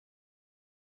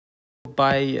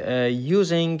by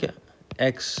using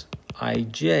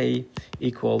xij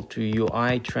equal to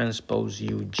ui transpose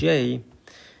uj,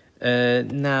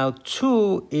 now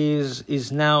 2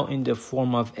 is now in the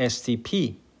form of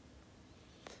STP,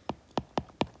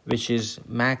 which is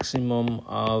maximum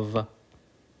of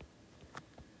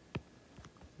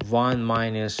 1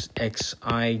 minus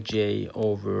xij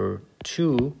over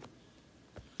 2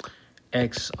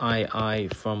 xii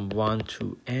from 1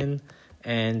 to n,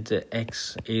 and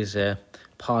x is a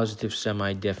positive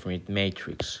semi-definite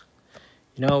matrix.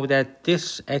 You know that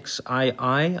this xii,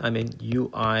 I mean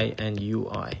ui and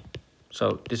ui.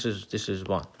 So this is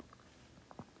 1.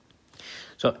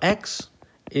 So x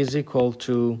is equal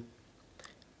to,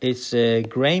 it's a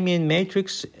Gramian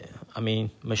matrix. I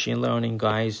mean, machine learning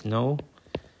guys know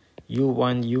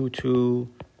u1, u2,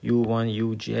 u1,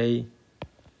 uj,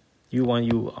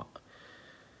 u1,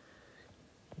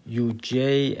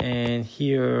 uj, and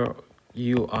here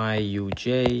ui,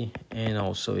 uj, and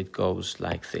also it goes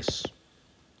like this,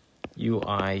 ui,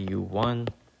 u1.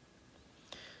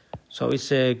 So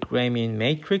it's a Gramian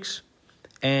matrix,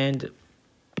 and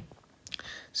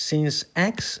since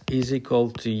x is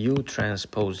equal to u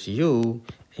transpose u,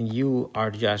 and u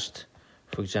are just,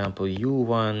 for example,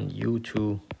 u1,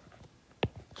 u2,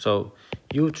 so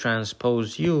u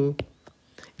transpose u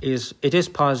is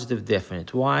positive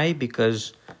definite. Why?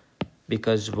 Because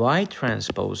y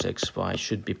transpose xy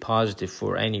should be positive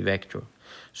for any vector.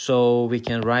 So we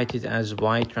can write it as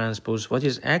y transpose, what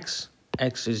is x?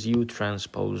 X is u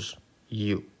transpose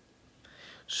u.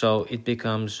 So it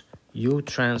becomes u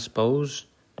transpose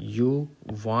u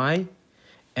y,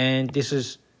 and this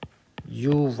is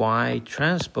u y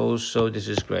transpose, so this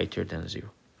is greater than 0.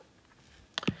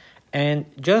 And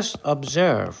just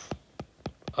observe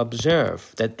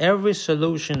that every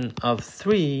solution of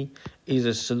 3 is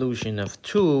a solution of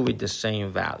 2 with the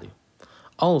same value.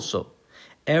 Also,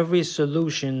 every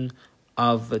solution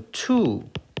of 2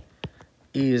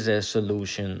 is a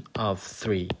solution of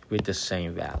 3 with the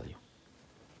same value.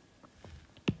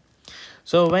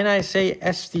 So when I say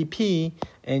STP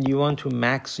and you want to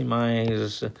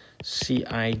maximize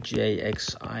Cij,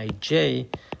 Xij,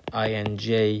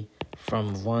 Inj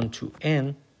from 1 to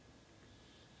n,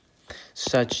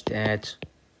 such that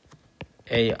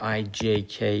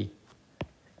Aijk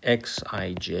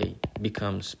Xij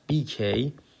becomes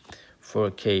Bk for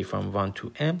k from 1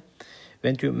 to m.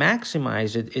 When you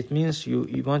maximize it, it means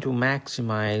you want to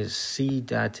maximize C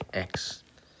dot x.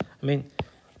 I mean,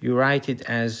 you write it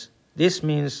as, this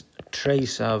means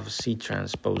trace of C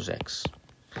transpose x,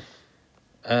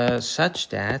 such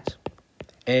that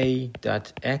A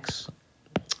dot x,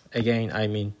 again, I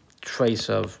mean trace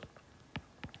of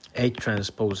A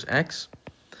transpose x.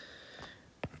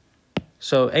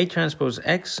 So A transpose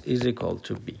x is equal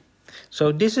to B.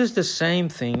 So this is the same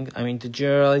thing, I mean the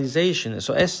generalization.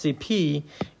 So STP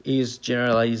is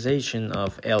generalization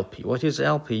of LP. What is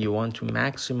LP? You want to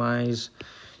maximize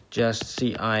just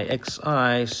CI,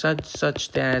 XI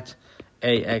such that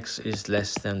AX is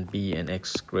less than B and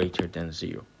X greater than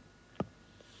 0.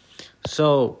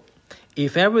 So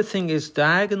if everything is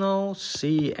diagonal,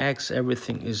 CX,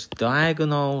 everything is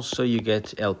diagonal, so you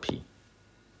get LP.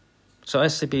 So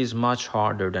STP is much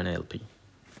harder than LP.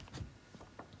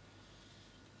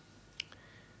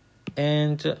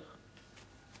 And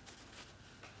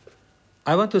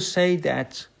I want to say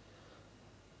that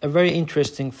a very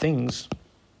interesting things,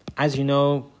 as you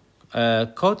know,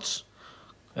 Coates,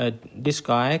 this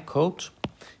guy, Coates,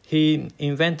 he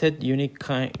invented unique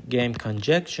game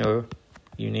conjecture,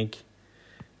 unique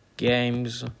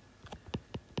games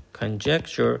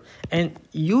conjecture, and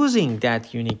using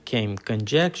that unique game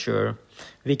conjecture,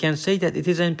 we can say that it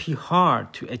is NP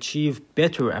hard to achieve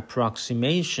better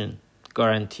approximation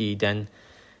guarantee than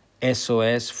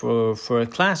SOS for a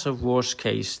class of worst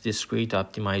case discrete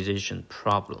optimization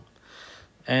problem.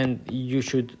 And you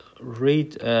should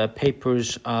read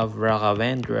papers of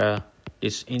Raghavendra,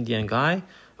 this Indian guy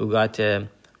who got a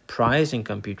prize in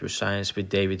computer science with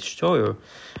David Stoyer,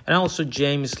 and also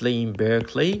James Lee in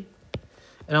Berkeley,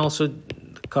 and also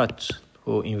Coates,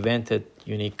 who invented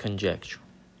unique conjecture.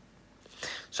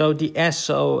 So the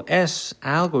SOS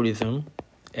algorithm,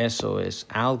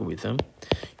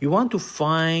 you want to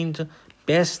find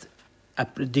best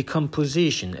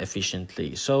decomposition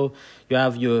efficiently. So you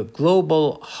have your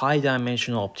global high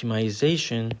dimensional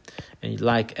optimization, and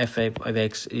like f of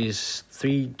x is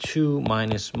 3, 2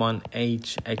 minus 1,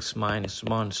 8, x minus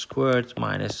 1 squared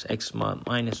minus x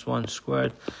minus 1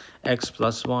 squared, x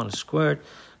plus 1 squared.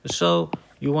 So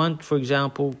you want, for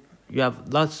example, you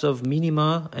have lots of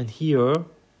minima, and here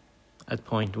at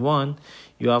point 1,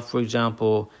 you have, for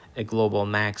example, a global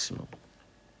maximum.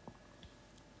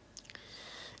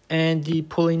 And the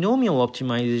polynomial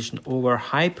optimization over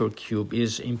hypercube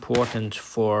is important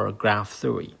for graph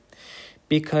theory,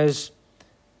 because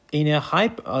in a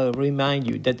I'll remind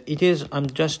you that I'm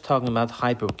just talking about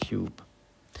hypercube.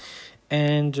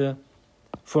 And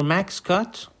for max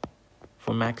cut,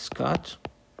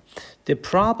 the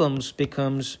problems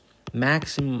becomes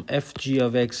maximum fg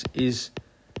of x is,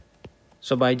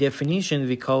 so by definition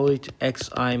we call it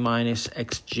xi minus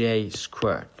xj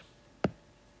squared.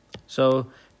 So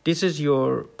this is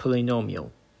your polynomial.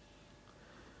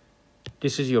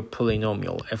 This is your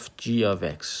polynomial fg of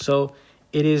x. So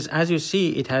it is, as you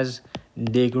see, it has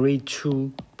degree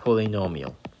 2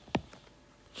 polynomial.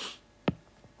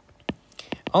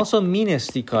 Also,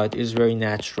 mean-esty cut is very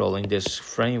natural in this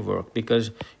framework,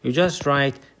 because you just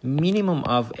write minimum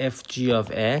of fg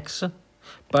of x,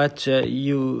 but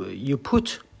you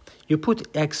put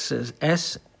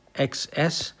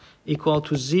xs equal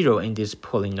to 0 in this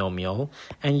polynomial,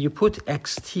 and you put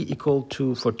xt equal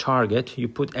to, for target, you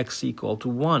put x equal to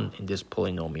 1 in this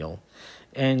polynomial.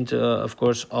 And of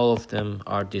course, all of them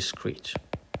are discrete.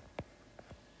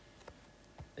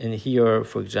 And here,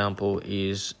 for example,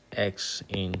 is x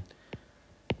in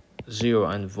 0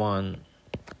 and 1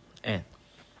 n.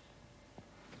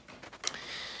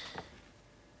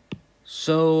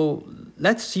 So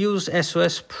let's use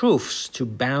SOS proofs to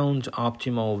bound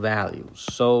optimal values.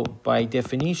 So by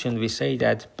definition, we say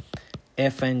that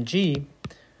f and g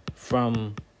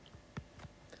from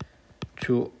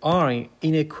to R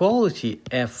inequality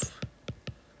f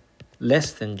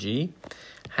less than g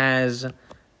has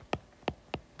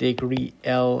degree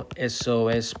L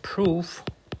SOS proof,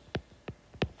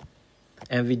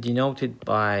 and we denote it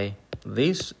by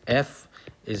this: f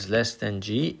is less than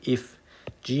g if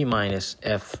g minus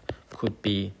f could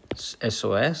be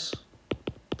SOS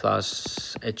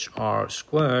plus HR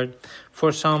squared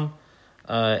for some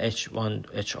H1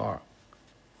 HR.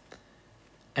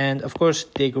 And of course,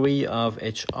 degree of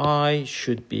HI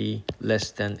should be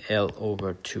less than L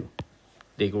over 2.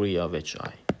 Degree of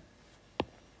HI.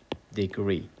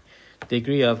 Degree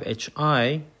of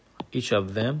HI, each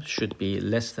of them should be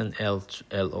less than L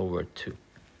over 2.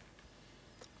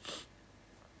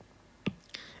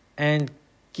 And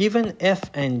given f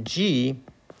and g,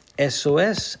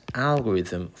 SOS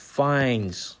algorithm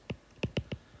finds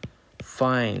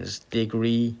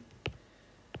degree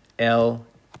L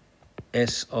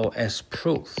SOS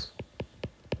proof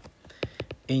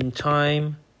in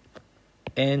time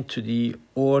n to the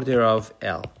order of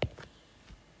L.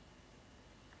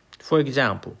 For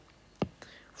example,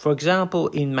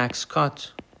 in max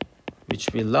cut,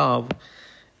 which we love,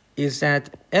 is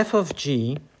that f of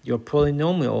g, your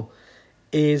polynomial,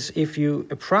 is, if you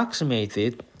approximate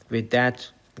it with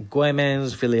that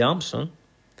Goemans-Williamson,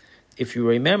 if you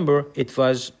remember, it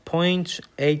was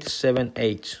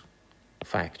 0.878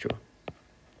 factor.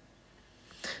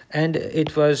 And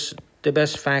it was the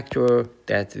best factor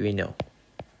that we know.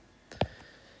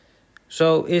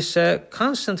 So it's a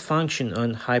constant function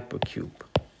on hypercube.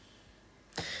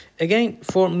 Again,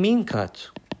 for mean cut,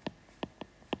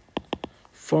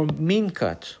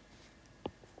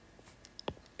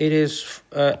 it is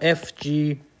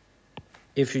fg,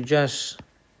 if you just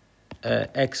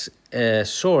x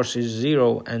source is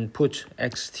 0 and put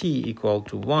xt equal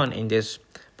to 1 in this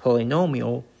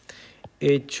polynomial,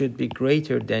 it should be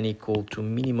greater than equal to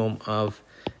minimum of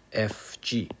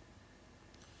fg.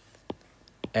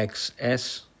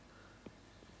 xs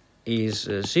is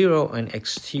 0 and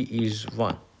xt is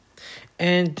 1.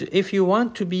 And if you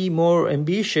want to be more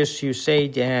ambitious, you say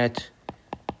that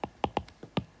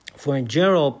for a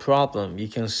general problem, you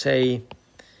can say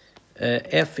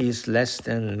f is less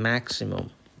than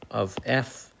maximum of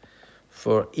f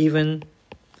for even,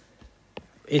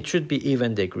 it should be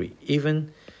even degree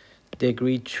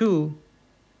 2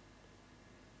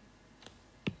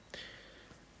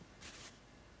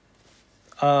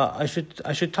 I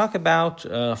should talk about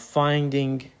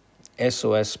finding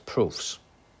SOS proofs.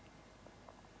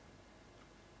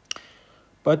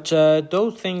 But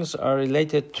those things are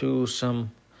related to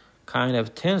some kind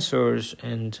of tensors,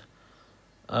 and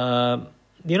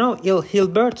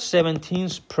Hilbert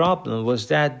 17's problem was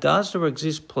that does there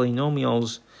exist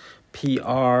polynomials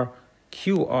PR,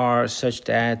 QR such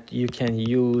that you can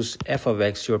use f of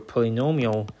x, your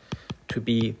polynomial, to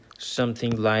be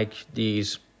something like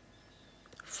these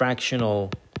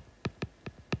fractional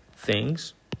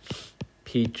things,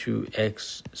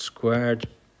 p2x squared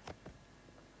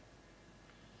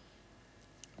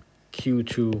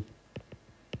q2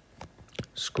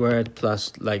 squared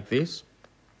plus like this.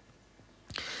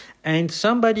 And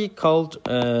somebody called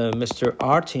Mr.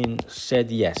 Artin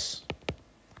said yes.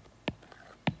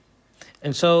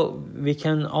 And so we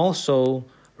can also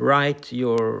write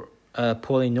your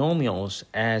polynomials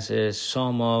as a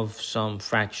sum of some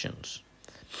fractions.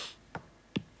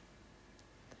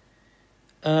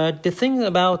 The thing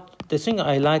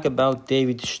I like about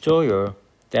David Stoyer,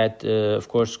 that of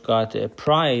course got a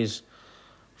prize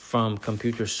from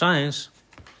computer science,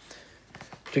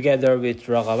 together with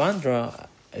Raghavendra,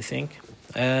 I think,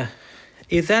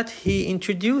 is that he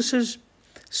introduces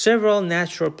several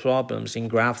natural problems in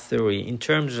graph theory in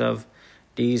terms of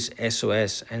these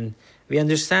SOS, and we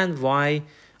understand why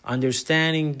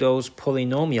understanding those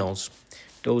polynomials,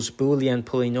 those Boolean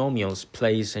polynomials,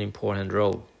 plays an important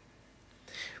role.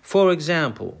 For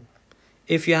example,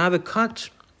 if you have a cut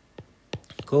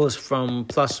goes from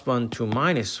 +1 to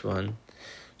 -1,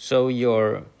 so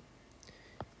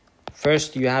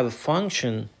first you have a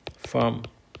function from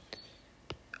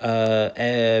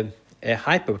a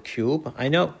hypercube. I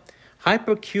know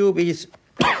hypercube is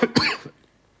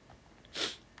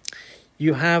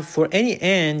you have, for any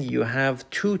n, you have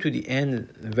 2 to the n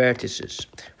vertices.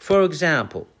 For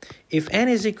example, if n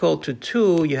is equal to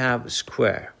 2, you have a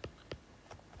square.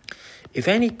 If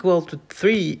n equal to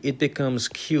 3, it becomes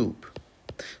cube.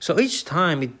 So each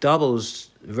time it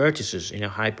doubles vertices in a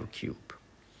hypercube.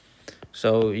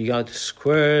 So you got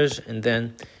squares, and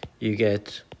then you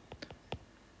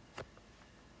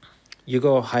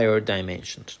go higher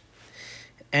dimensions.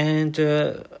 And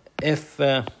if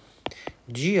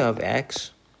g of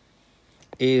x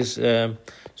is,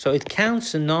 so it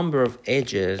counts the number of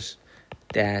edges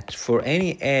that for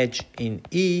any edge in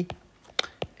E,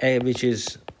 which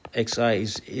is xi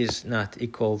is not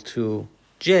equal to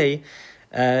j,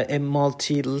 a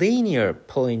multilinear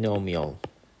polynomial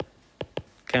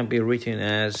can be written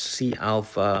as C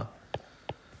alpha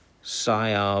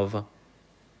psi of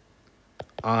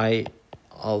I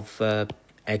alpha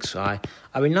xi.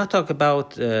 I will not talk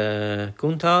about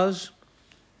Gunther's,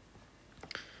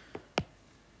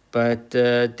 but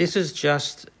this is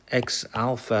just x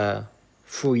alpha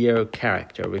Fourier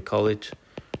character. We call it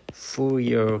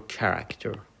Fourier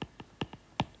character.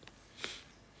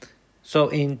 So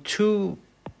in two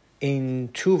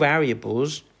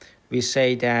variables, we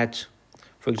say that,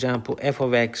 for example, f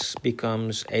of x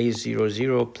becomes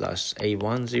a00 plus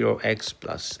a10x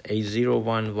plus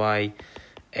a01y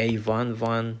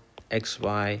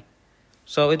a11xy.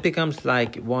 So it becomes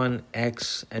like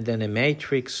 1x and then a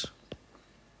matrix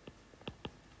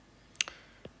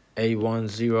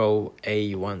a10,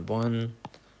 a11,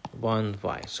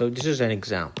 1y. So this is an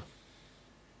example.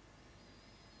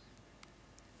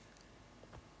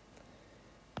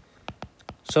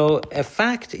 So a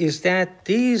fact is that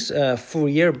these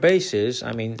Fourier bases,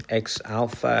 I mean x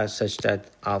alpha such that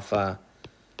alpha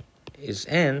is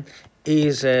n,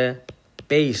 is a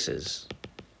basis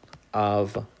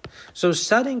of. So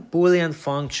studying Boolean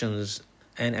functions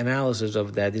and analysis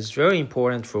of that is very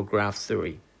important for graph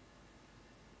theory.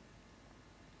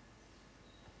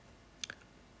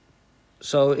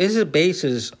 So it is a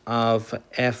basis of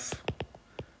f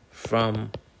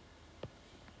from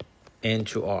n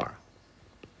to r.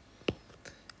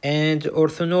 And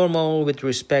orthonormal with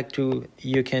respect to,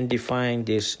 you can define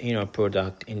this inner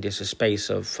product in this space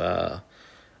of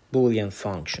Boolean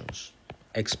functions.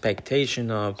 Expectation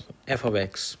of f of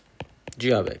x,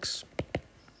 g of x.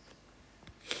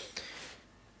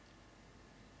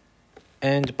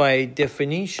 And by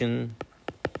definition,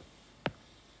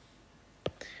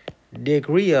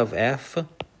 degree of f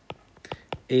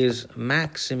is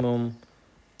maximum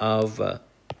of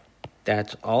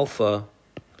that alpha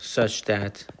such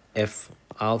that f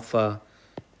alpha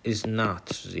is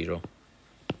not 0.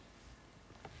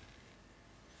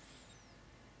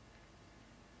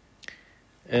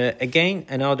 Again,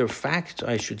 another fact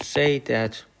I should say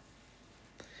that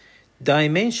a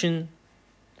dimension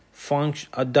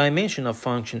of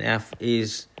function f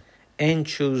is n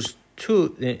choose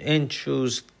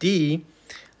d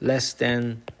less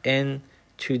than n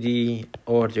to the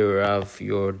order of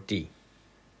your d.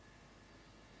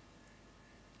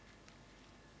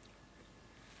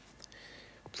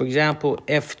 For example,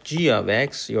 fg of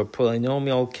x, your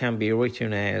polynomial, can be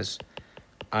written as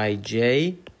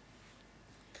ij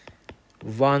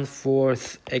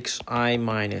 1/4 xi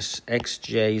minus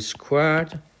xj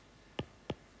squared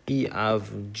e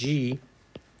of g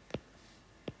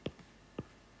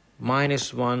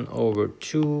minus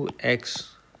 1/2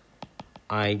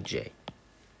 xij.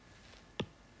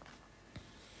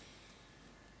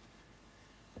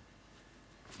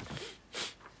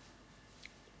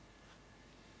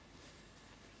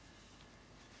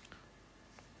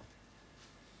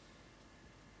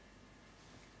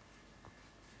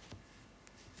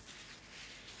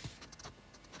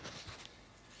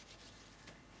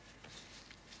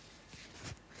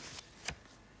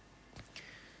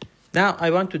 Now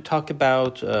I want to talk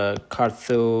about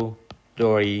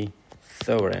Cartho-Dori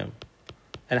theorem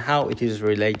and how it is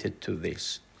related to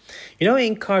this. You know,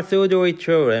 in Cartho-Dori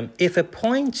theorem, if a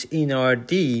point in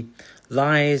Rd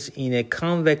lies in a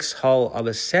convex hull of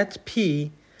a set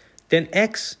P, then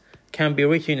X can be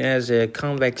written as a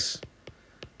convex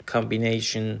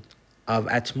combination of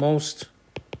at most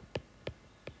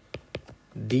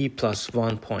D plus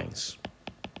 1 points.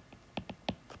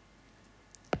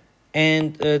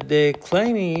 And the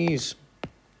claim is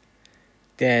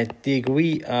that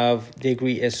degree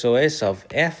SOS of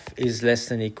F is less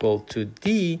than or equal to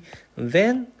D,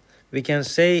 then we can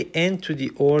say n to the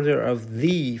order of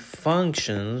the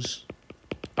functions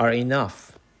are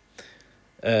enough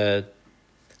to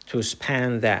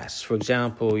span that. For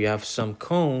example, you have some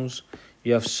cones,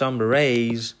 you have some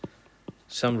rays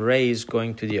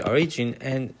going to the origin,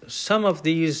 and some of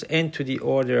these n to the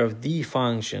order of the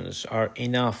functions are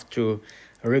enough to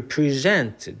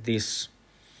represent this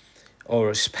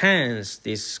or spans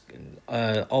this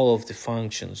all of the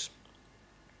functions.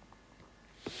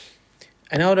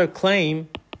 Another claim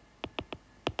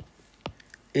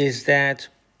is that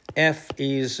f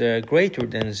is greater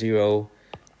than 0,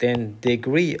 then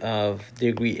degree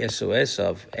SOS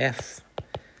of f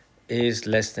is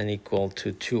less than or equal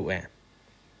to 2n.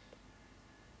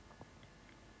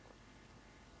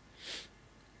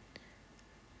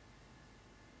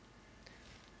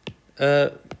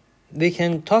 We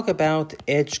can talk about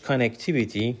edge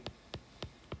connectivity.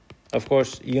 Of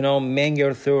course, you know,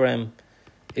 Menger theorem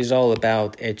is all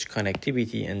about edge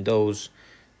connectivity and those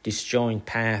disjoint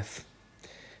path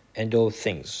and those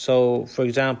things. So, for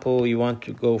example, you want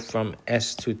to go from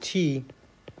S to T.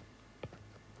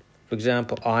 For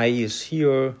example, I is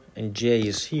here and J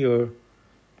is here.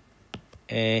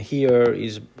 And here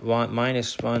is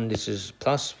 -1, this is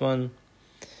 +1.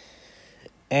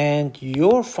 And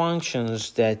your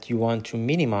functions that you want to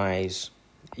minimize,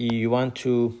 you want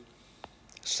to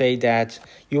say that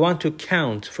you want to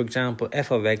count, for example,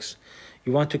 f of x,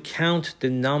 you want to count the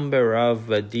number of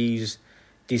these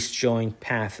disjoint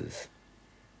paths.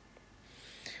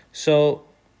 So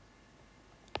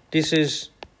this is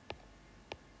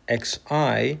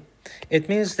xi. It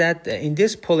means that in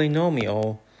this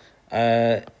polynomial,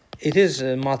 it is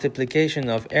a multiplication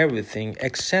of everything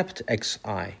except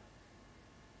xi,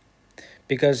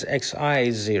 because xi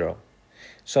is 0.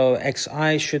 So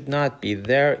xi should not be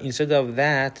there. Instead of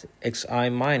that, xi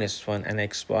minus 1 and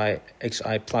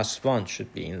xi plus 1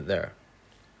 should be in there.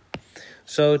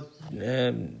 So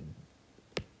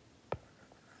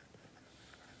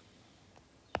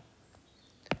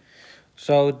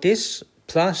this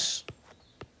plus,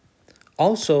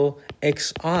 also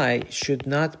xi should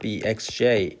not be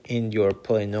xj in your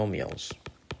polynomials.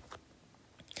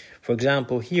 For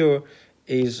example, here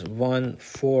is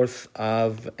 1/4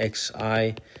 of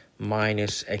xi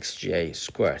minus xj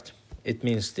squared. It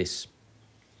means this.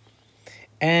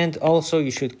 And also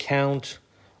you should count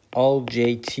all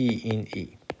jt in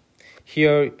E.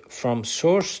 Here from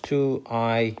source to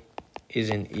I is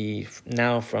in E.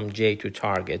 Now from j to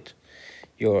target,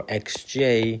 your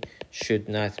xj should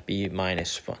not be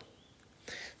 -1.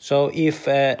 So if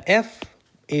f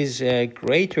is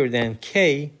greater than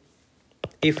k,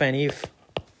 if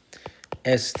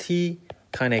ST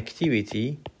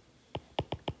connectivity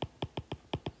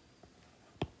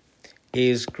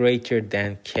is greater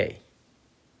than K.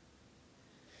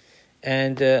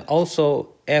 And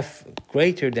also F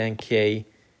greater than K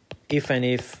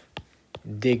if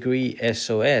degree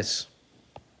SOS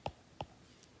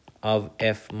of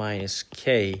F minus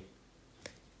K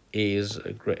is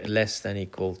less than or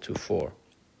equal to 4.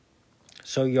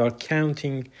 So you're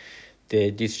counting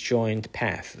the disjoint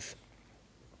paths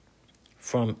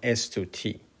from S to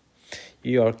T.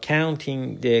 You are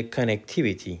counting the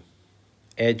connectivity,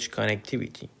 edge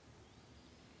connectivity.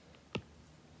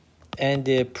 And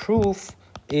the proof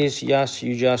is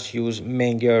you just use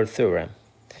Menger theorem.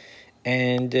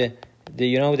 And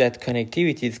you know that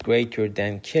connectivity is greater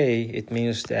than K. It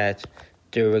means that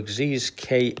there exists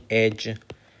K edge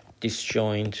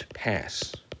disjoint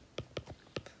paths.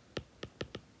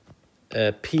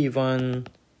 P1,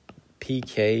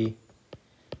 PK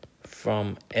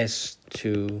from S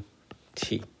to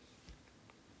T.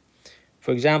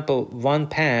 For example, one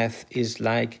path is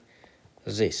like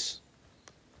this.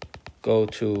 Go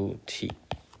to T.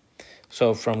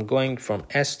 So from going from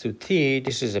S to T,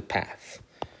 this is a path.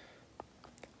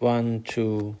 1,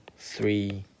 2,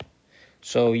 3.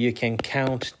 So you can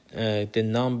count the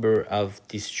number of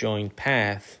disjoint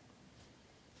paths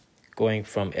going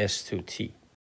from S to T.